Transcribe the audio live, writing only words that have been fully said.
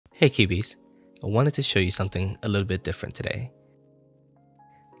Hey QBs, I wanted to show you something a little bit different today.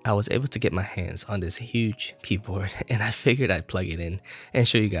 I was able to get my hands on this huge keyboard and I figured I'd plug it in and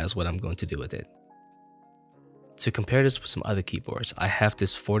show you guys what I'm going to do with it. To compare this with some other keyboards, I have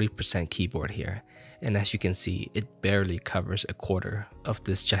this 40% keyboard here, and as you can see, it barely covers a quarter of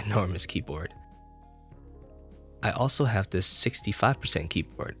this ginormous keyboard. I also have this 65%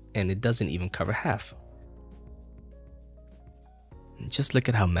 keyboard and it doesn't even cover half. Just look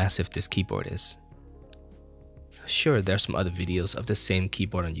at how massive this keyboard is. Sure, there are some other videos of the same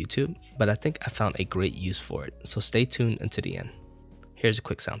keyboard on YouTube, but I think I found a great use for it, so stay tuned until the end. Here's a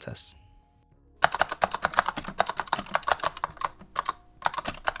quick sound test.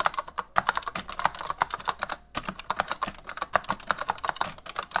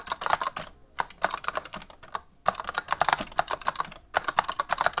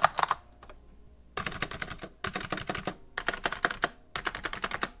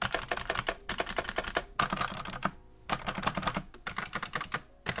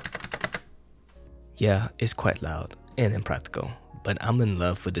 Yeah, it's quite loud and impractical, but I'm in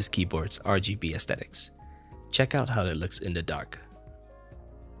love with this keyboard's RGB aesthetics. Check out how it looks in the dark.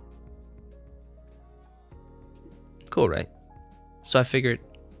 Cool, right? So I figured,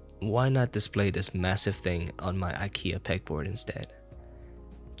 why not display this massive thing on my IKEA pegboard instead?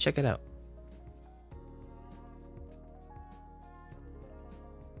 Check it out.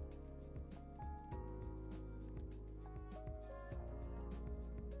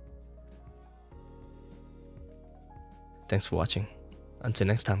 Thanks for watching. Until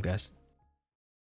next time, guys.